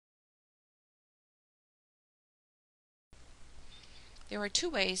There are two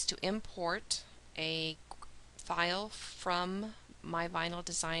ways to import a file from My Vinyl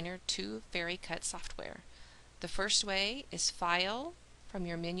Designer to VariCut software. The first way is File from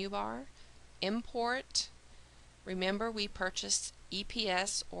your menu bar, Import. Remember, we purchased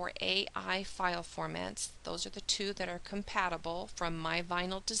EPS or AI file formats. Those are the two that are compatible from My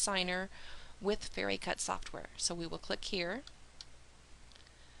Vinyl Designer with VariCut software. So we will click here.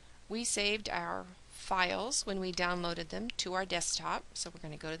 We saved our files when we downloaded them to our desktop, so we're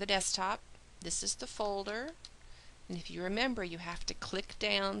going to go to the desktop. This is the folder, and if you remember, you have to click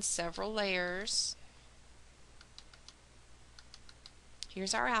down several layers.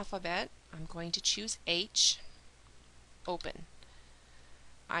 Here's our alphabet. I'm going to choose H. Open.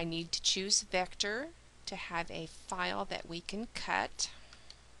 I need to choose vector to have a file that we can cut.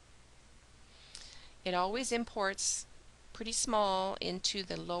 It always imports pretty small into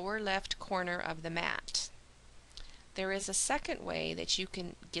the lower left corner of the mat. There is a second way that you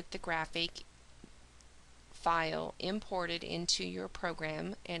can get the graphic file imported into your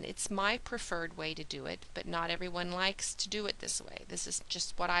program, and it's my preferred way to do it, but not everyone likes to do it this way. This is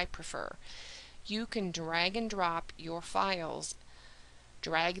just what I prefer. You can drag and drop your files,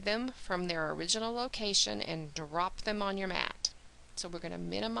 drag them from their original location and drop them on your mat. So we're going to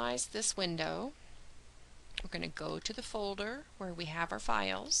minimize this window. We're going to go to the folder where we have our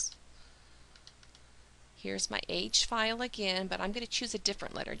files. Here's my H file again, but I'm going to choose a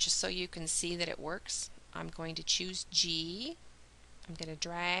different letter just so you can see that it works. I'm going to choose G. I'm going to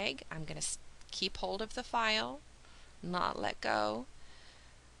drag. I'm going to keep hold of the file, not let go.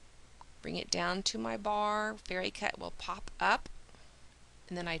 Bring it down to my bar. VariCut will pop up,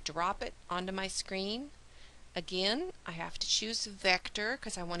 and then I drop it onto my screen. Again, I have to choose vector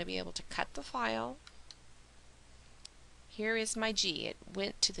because I want to be able to cut the file. Here is my G. It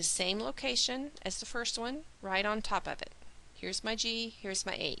went to the same location as the first one, right on top of it. Here's my G, here's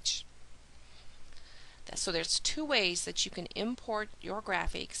my H. So there's two ways that you can import your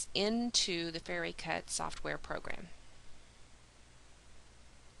graphics into the VariCut software program.